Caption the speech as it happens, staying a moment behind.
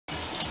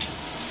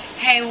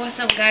Hey, what's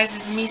up guys,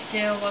 it's me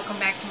Sil. Welcome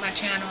back to my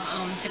channel.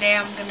 Today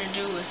I'm gonna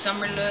do a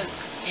summer look,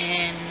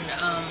 and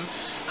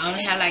I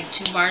only had like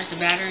 2 bars of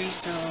battery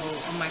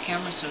on my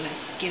camera, so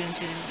let's get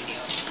into this video.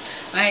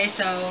 Okay,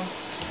 so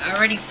I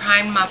already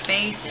primed my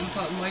face and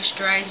put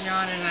moisturizer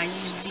on, and I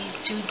used these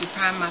two to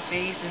prime my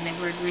face, and they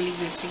work really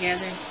good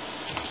together.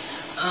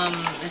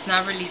 It's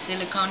not really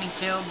silicone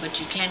feel, but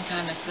you can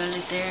kind of feel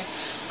it there.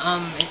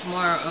 It's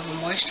more of a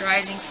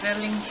moisturizing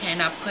feeling,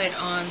 and I put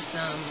on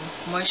some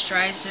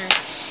moisturizer.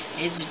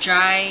 It's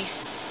Dry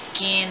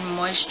Skin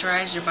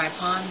Moisturizer by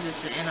Pond's.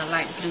 It's in a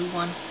light blue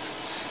one.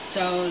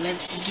 So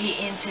let's get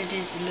into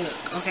this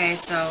look. Okay,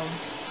 so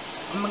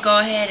I'm gonna go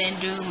ahead and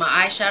do my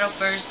eyeshadow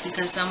first,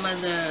 because some of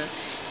the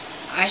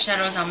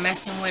eyeshadows I'm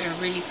messing with are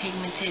really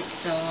pigmented,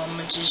 so I'm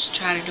gonna just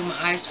try to do my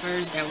eyes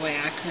first. That way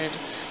I could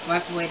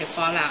wipe away the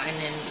fallout and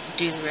then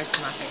do the rest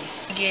of my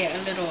face. Get a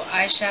little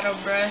eyeshadow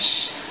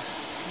brush.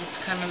 It's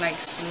kind of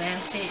like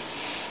slanted,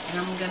 and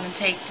I'm gonna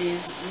take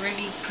this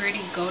really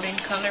pretty golden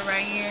color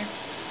right here,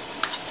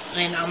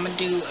 and I'm gonna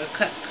do a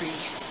cut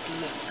crease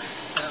look.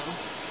 So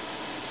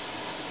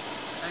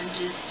I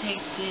just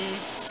take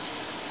this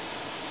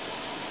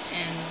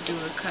and do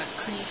a cut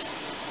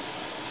crease.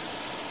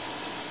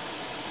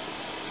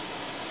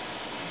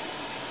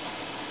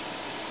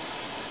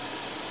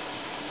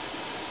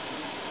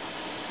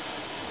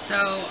 So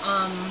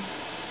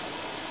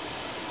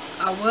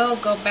I will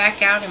go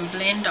back out and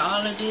blend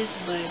all of this,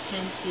 but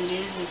since it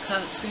is a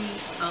cut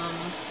crease,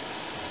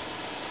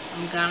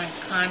 I'm gonna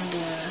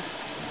kinda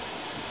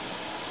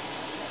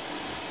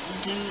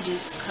do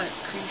this cut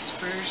crease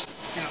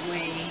first. That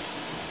way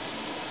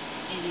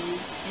it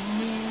is in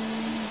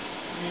there,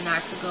 and then I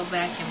could go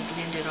back and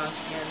blend it all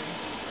together.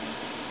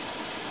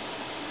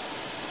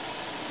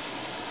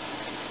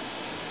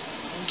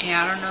 Okay,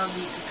 I don't know if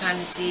you could kind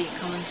of see it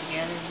coming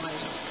together, but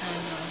it's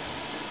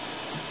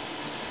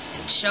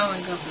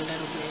showing up a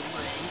little bit,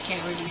 but you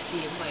can't really see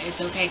it. But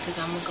it's okay, because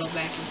I'm gonna go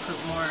back and put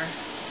more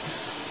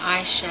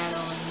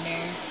eyeshadow in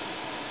there.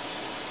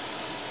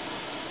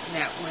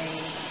 That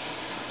way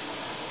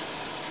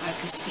I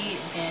could see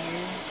it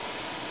better.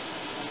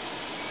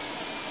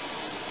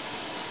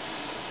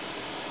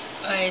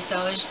 Okay,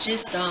 so it's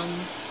just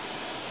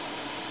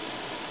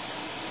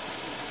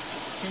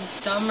since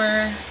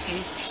summer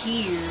is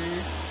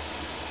here,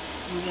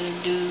 I'm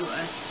gonna do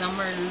a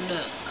summer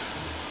look.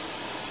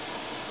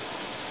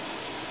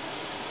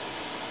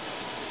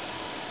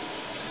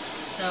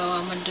 So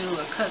I'm gonna do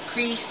a cut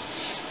crease,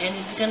 and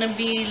it's gonna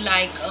be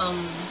like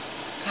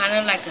kind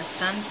of like a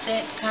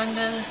sunset kind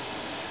of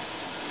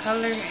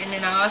color. And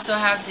then I also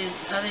have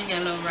this other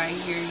yellow right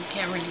here. You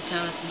can't really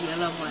tell it's a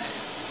yellow, but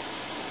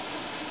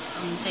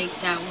I'm gonna take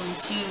that one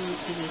too,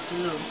 because it's a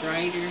little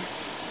brighter.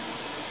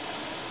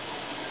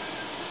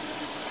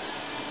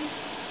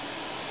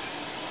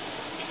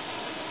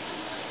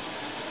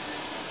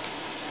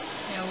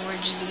 And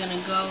we're just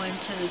gonna go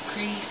into the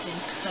crease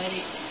and cut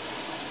it.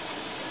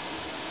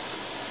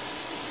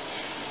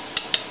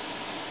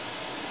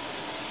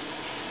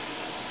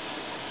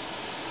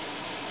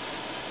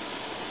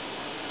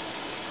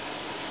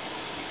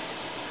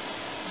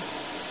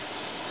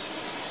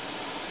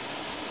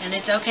 And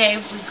it's okay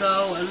if we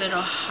go a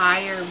little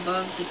higher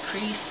above the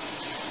crease.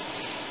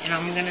 And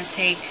I'm gonna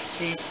take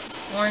this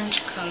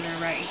orange color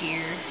right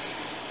here.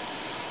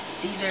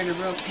 These are the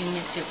real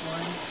pigmented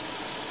ones.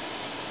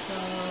 So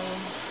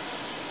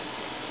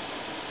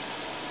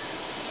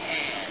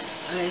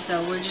yes. Okay,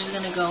 so we're just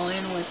gonna go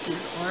in with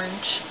this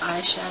orange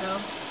eyeshadow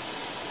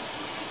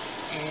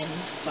and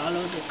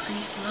follow the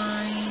crease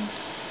line.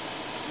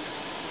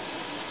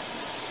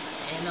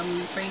 And I'm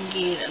gonna bring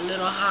it a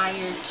little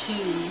higher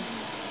too.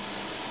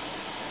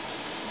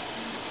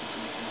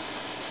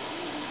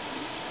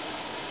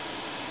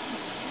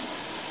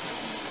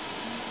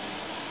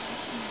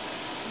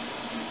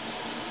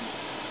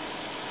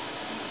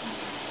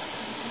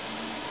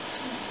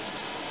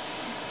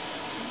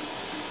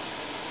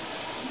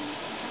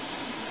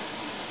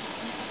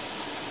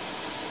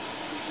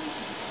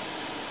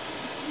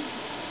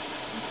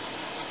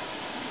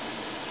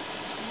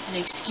 And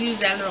excuse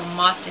that little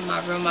moth in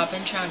my room. I've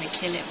been trying to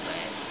kill it, but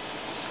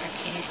I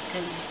can't,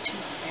 because it's too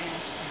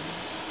fast for me.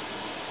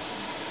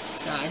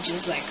 So I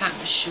just like kind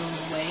of shoo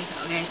them away.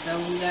 Okay, so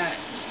we got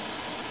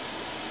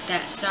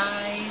that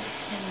side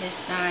and this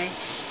side.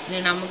 And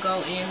then I'm going to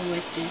go in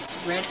with this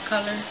red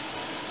color.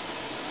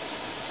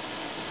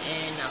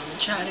 And I'm going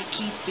to try to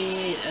keep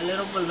it a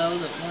little below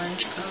the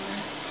orange color.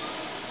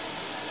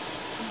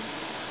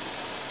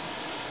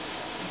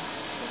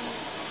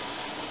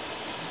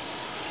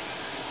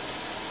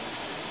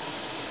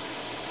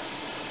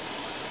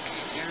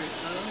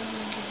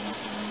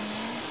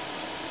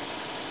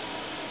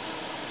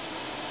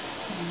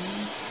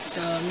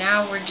 So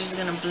now we're just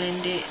gonna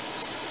blend it.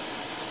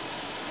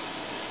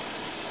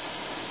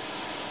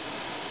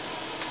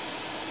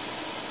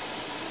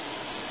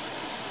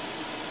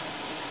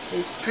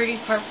 This pretty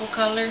purple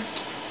color.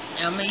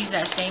 I'm gonna use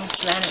that same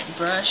slanted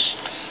brush.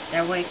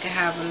 That way it can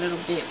have a little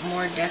bit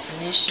more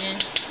definition.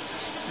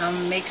 I'm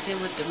gonna mix it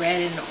with the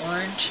red and the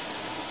orange.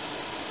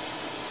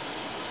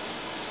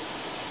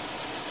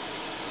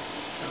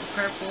 So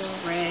purple,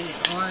 red,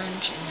 and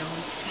orange, and then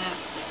we tap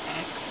the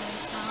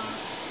excess off.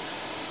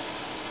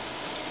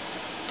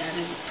 That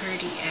is a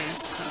pretty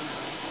ass color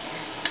right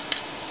there.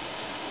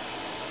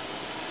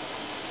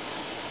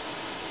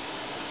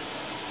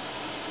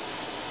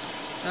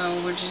 So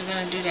we're just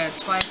gonna do that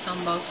twice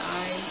on both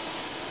eyes.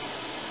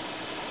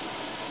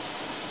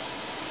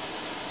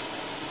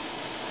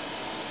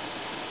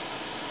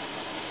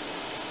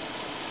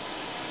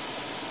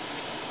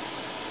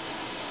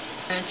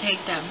 I'm gonna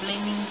take that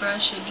blending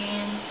brush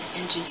again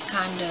and just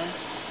kind of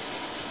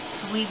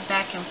sweep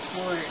back and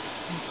forth,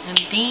 and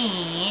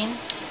then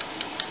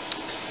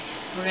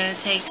we're gonna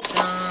take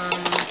some,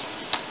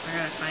 I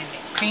gotta find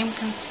it, cream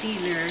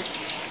concealer.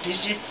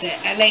 It's just the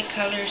LA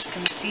Colors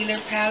concealer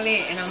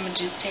palette, and I'm gonna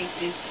just take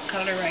this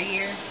color right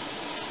here,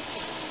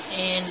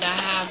 and I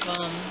have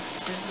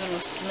this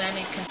little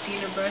slanted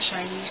concealer brush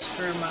I use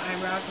for my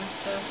eyebrows and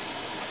stuff.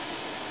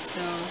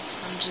 So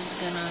I'm just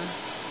gonna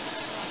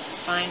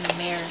find a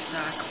mirror so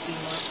I could be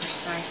more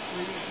precise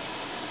with it.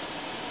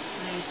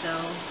 Okay, so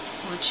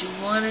what you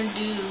want to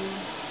do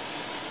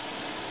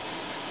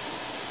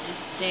is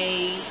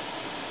stay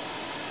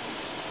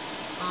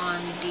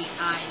on the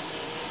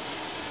eyelid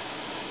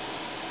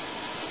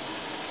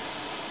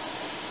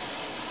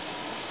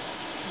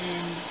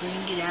and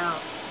bring it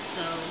out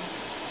so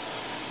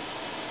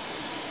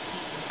you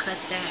can cut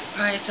that.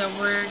 Alright, so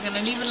we're gonna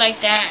leave it like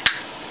that,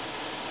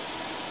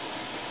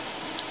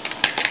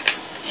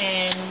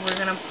 and we're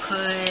gonna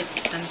put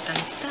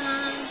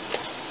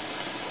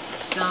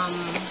some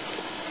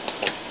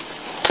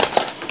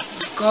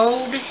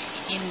gold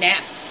in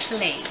that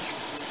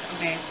place.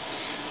 Okay,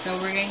 so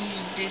we're gonna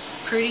use this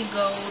pretty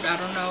gold. I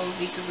don't know if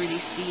you can really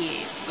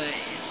see it, but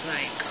it's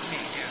like,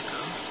 okay, there we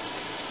go.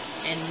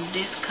 And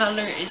this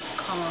color is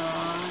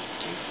called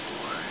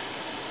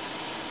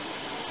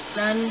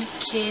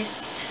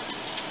Sun-Kissed.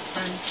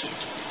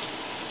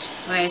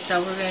 Okay,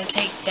 so we're gonna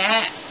take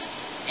that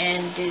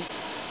and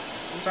this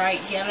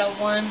bright yellow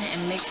one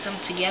and mix them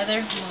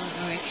together.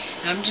 Alright,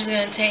 I'm just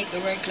gonna take a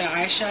regular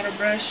eyeshadow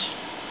brush.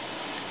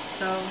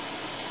 So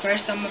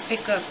first I'm gonna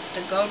pick up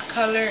the gold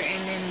color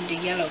and then the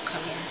yellow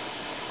color,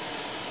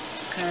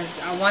 because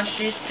I want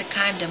this to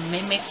kind of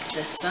mimic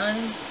the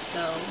sun.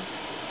 So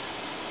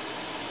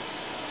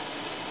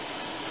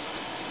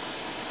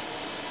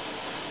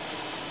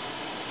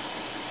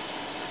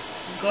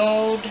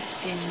gold,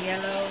 then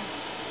yellow.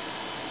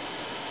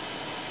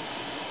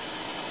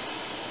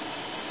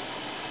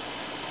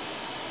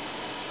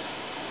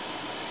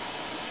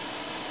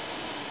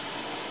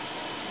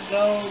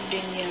 Gold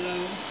and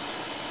yellow.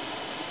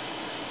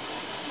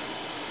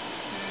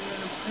 I'm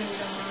going to put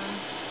it on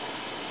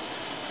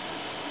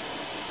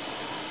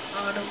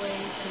all the way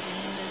to the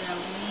end of that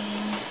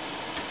wing.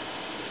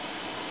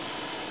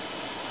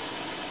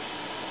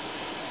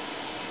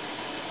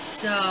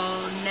 So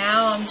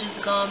now I'm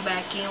just going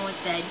back in with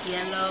that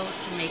yellow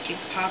to make it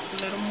pop a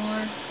little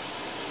more.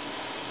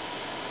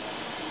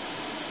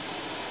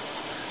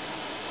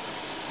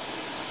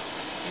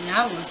 And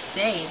I will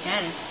say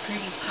that is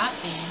pretty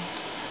popping.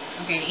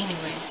 Okay,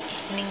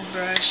 anyways, blending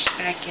brush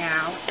back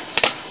out,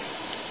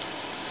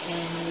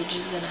 and we're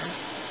just gonna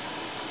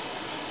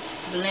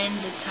blend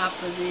the top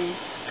of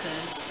this,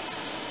 because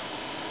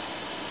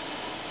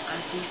I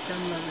see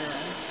some of the,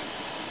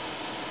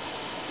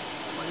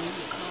 what is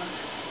it called?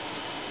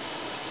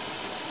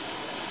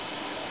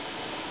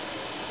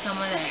 Some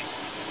of that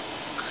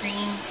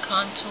cream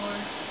contour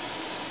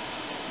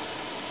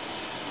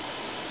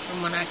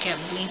from when I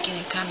kept blinking,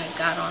 it kind of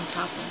got on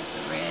top of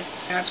the red.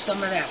 Grab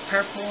some of that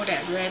purple,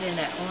 that red, and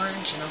that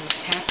orange, and I'm going to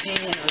tap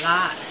it a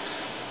lot,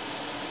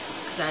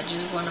 because I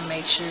just want to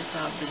make sure it's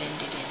all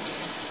blended in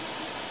there.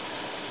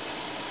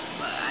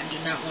 But I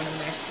do not want to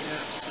mess it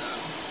up, so.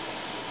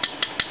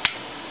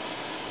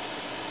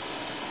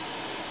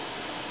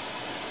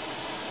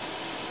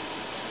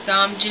 So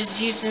I'm just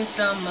using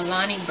some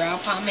Milani brow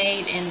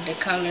pomade in the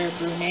color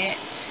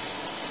brunette,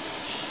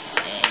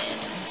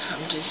 and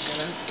I'm just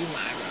going to do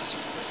my eyebrows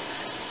real quick.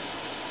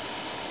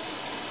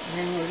 And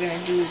then we're going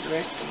to do the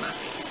rest of my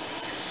face.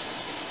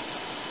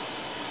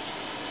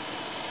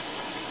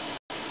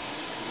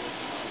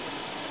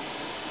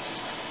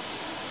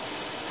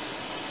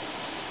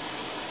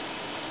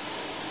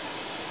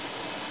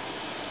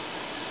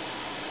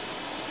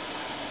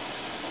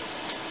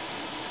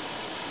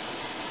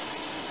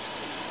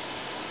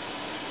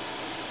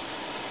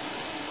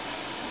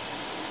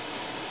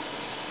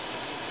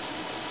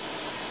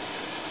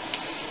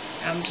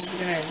 I'm just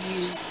going to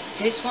use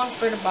this one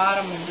for the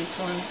bottom and this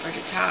one for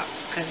the top,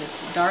 because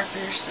it's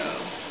darker, so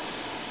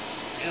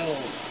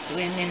it'll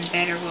blend in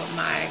better with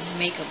my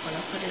makeup when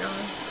I put it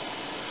on.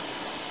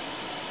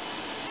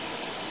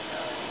 Okay, so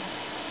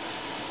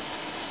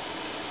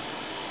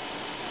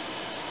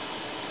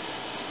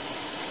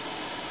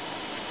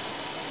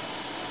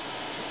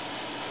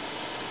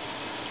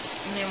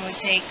and then we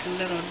take a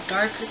little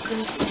darker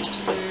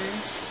concealer.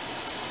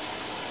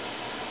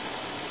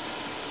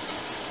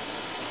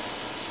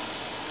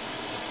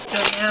 So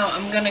now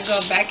I'm going to go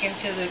back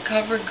into the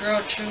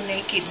CoverGirl True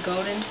Naked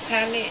Goldens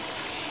palette,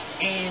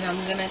 And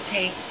I'm gonna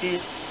take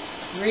this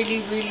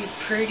really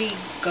pretty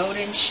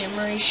golden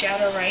shimmery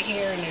shadow right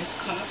here, and it's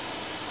called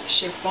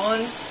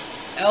Chiffon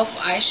Elf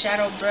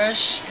eyeshadow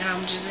brush, and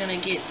I'm just gonna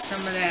get some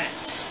of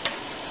that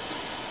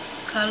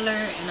color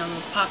and I'm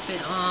gonna pop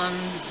it on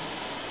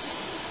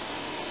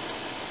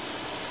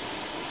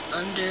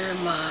under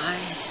my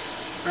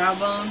brow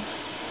bone.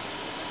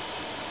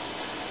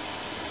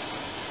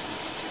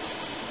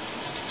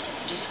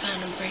 Just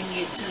kind of bring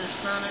it to the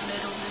front a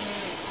little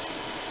bit.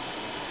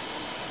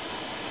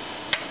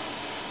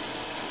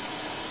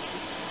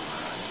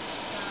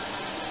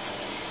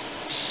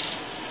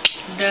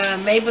 The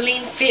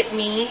Maybelline Fit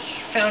Me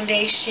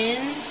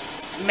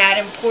foundations, matte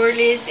and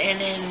poreless, and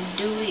then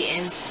dewy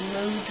and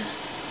smooth.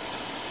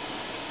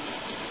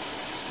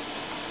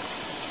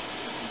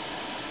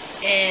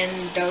 And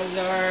those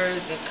are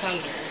the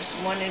colors.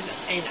 One is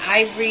in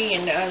ivory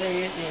and the other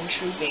is in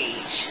true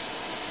beige.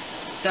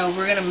 So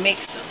we're gonna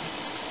mix them.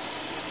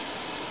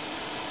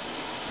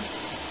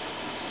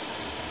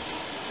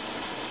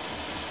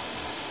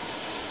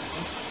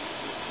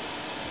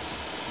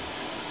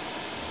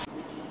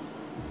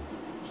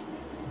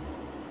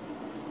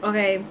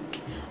 Okay,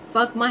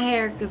 fuck my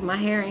hair, because my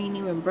hair ain't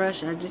even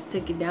brushed. I just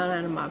took it down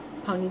out of my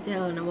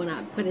ponytail, and then when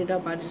I put it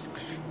up, I just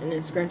and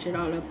then scrunch it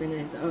all up and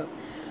it's up.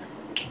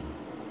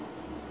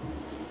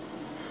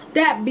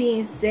 That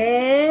being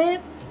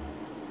said,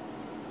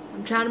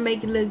 I'm trying to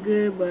make it look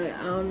good, but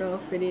I don't know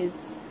if it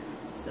is,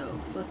 so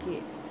fuck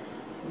it.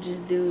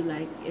 Just do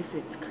like if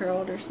it's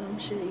curled or some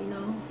shit, you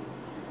know.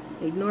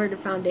 Ignore the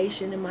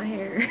foundation in my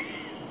hair.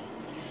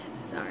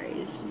 Sorry,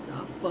 it's just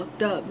all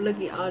fucked up.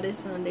 Look at all this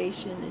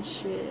foundation and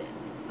shit.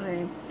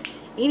 Okay,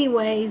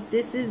 anyways,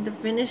 this is the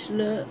finished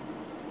look.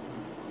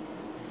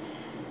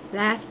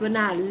 Last but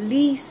not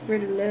least for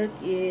the look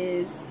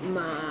is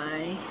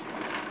my,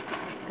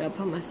 gotta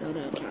put my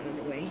soda up out of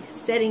the way,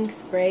 setting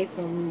spray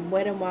from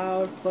Wet n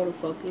Wild Photo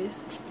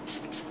Focus.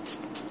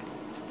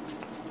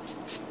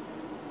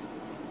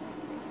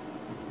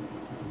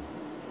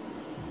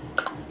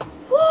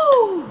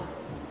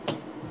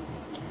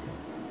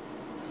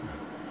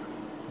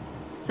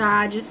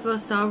 Sorry, I just feel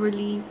so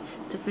relieved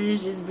to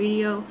finish this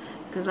video,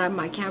 because like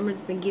my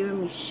camera's been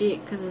giving me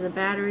shit because of the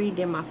battery,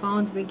 then my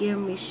phone's been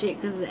giving me shit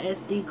because of the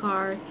SD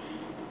card.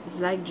 It's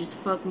like just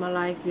fuck my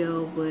life,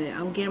 yo. But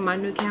I'm getting my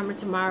new camera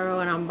tomorrow,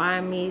 and I'm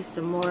buying me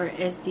some more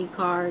SD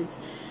cards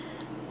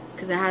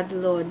because I had the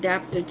little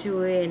adapter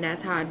to it, and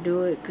that's how I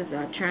do it, because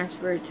I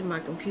transfer it to my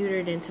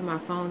computer then to my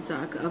phone so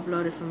I could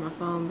upload it from my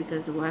phone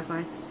because the Wi-Fi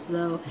is too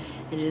slow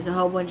and just a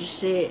whole bunch of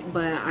shit.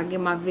 But I get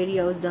my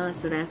videos done,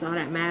 so that's all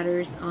that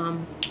matters.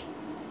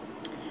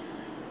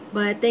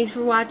 But thanks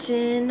for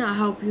watching. I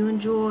hope you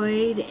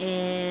enjoyed,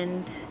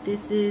 and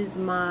this is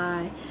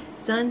my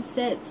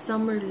sunset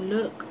summer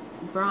look,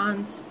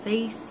 bronze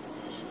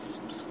face,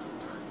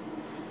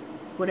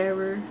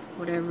 whatever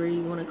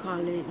you want to call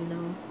it, you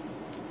know.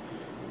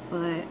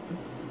 But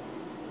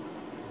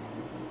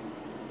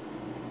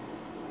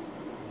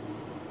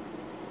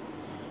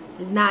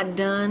it's not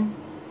done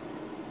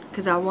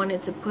because I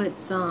wanted to put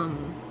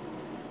some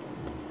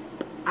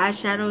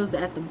eyeshadows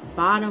at the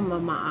bottom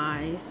of my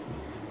eyes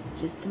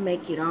just to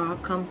make it all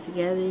come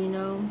together, you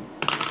know.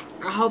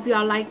 I hope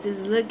y'all like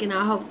this look, and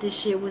I hope this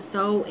shit was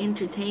so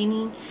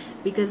entertaining,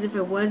 because if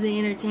it wasn't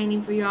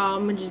entertaining for y'all,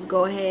 I'm gonna just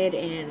go ahead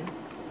and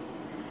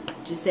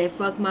just say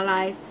fuck my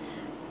life,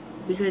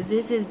 because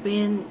this has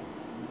been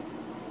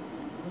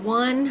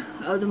one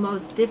of the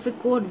most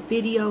difficult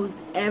videos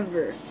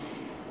ever,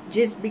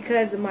 just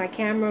because of my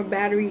camera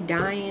battery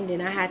dying,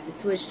 and I had to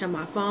switch to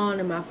my phone,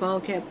 and my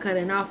phone kept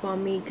cutting off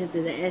on me because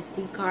of the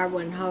SD card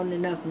wasn't holding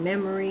enough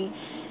memory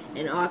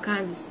and all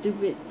kinds of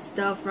stupid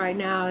stuff. Right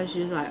now it's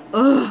just like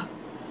ugh.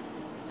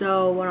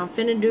 So what I'm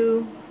finna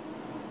do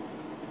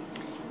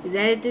is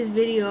edit this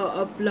video,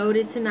 upload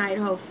it tonight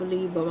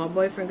hopefully, but my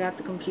boyfriend got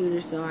the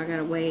computer, so I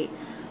gotta wait.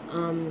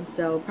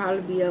 So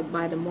probably be up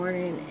by the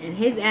morning, and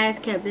his ass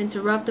kept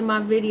interrupting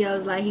my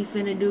videos like he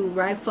finna do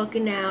right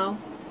fucking now.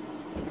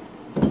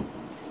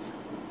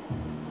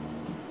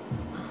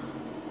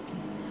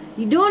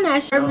 You doing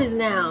that service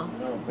now?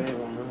 No, babe,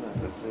 I'm not.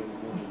 I said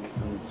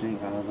some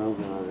drink. I was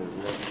open on it.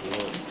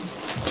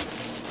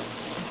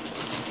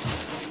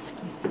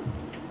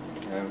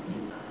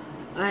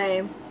 Okay,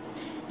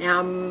 and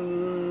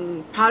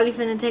I'm probably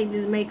finna take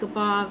this makeup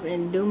off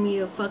and do me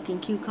a fucking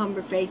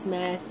cucumber face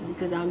mask,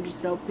 because I'm just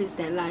so pissed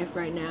at life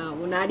right now.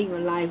 Well, not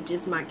even life,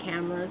 just my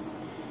cameras.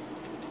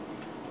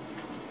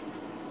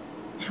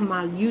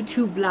 My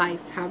YouTube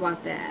life, how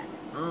about that?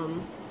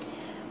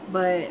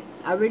 But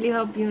I really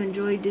hope you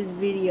enjoyed this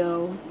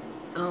video.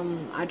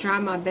 I tried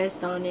my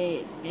best on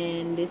it,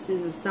 and this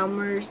is a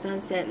summer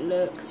sunset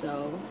look,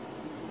 so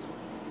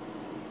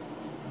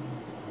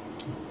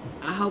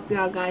I hope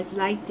y'all guys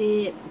liked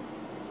it.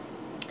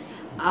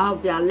 I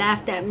hope y'all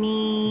laughed at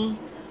me.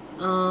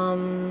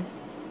 And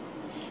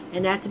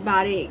that's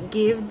about it.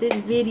 Give this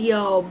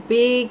video a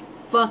big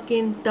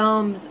fucking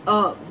thumbs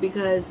up,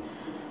 because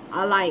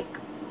I'm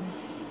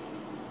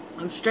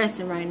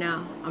stressing right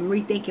now. I'm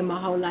rethinking my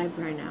whole life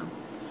right now.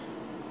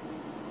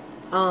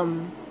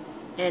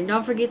 And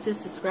don't forget to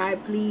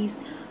subscribe,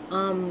 please.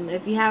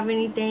 If you have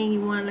anything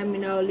you want to let me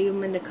know, leave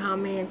them in the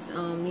comments.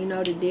 You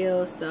know the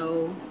deal.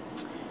 So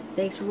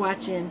thanks for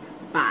watching.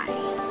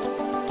 Bye.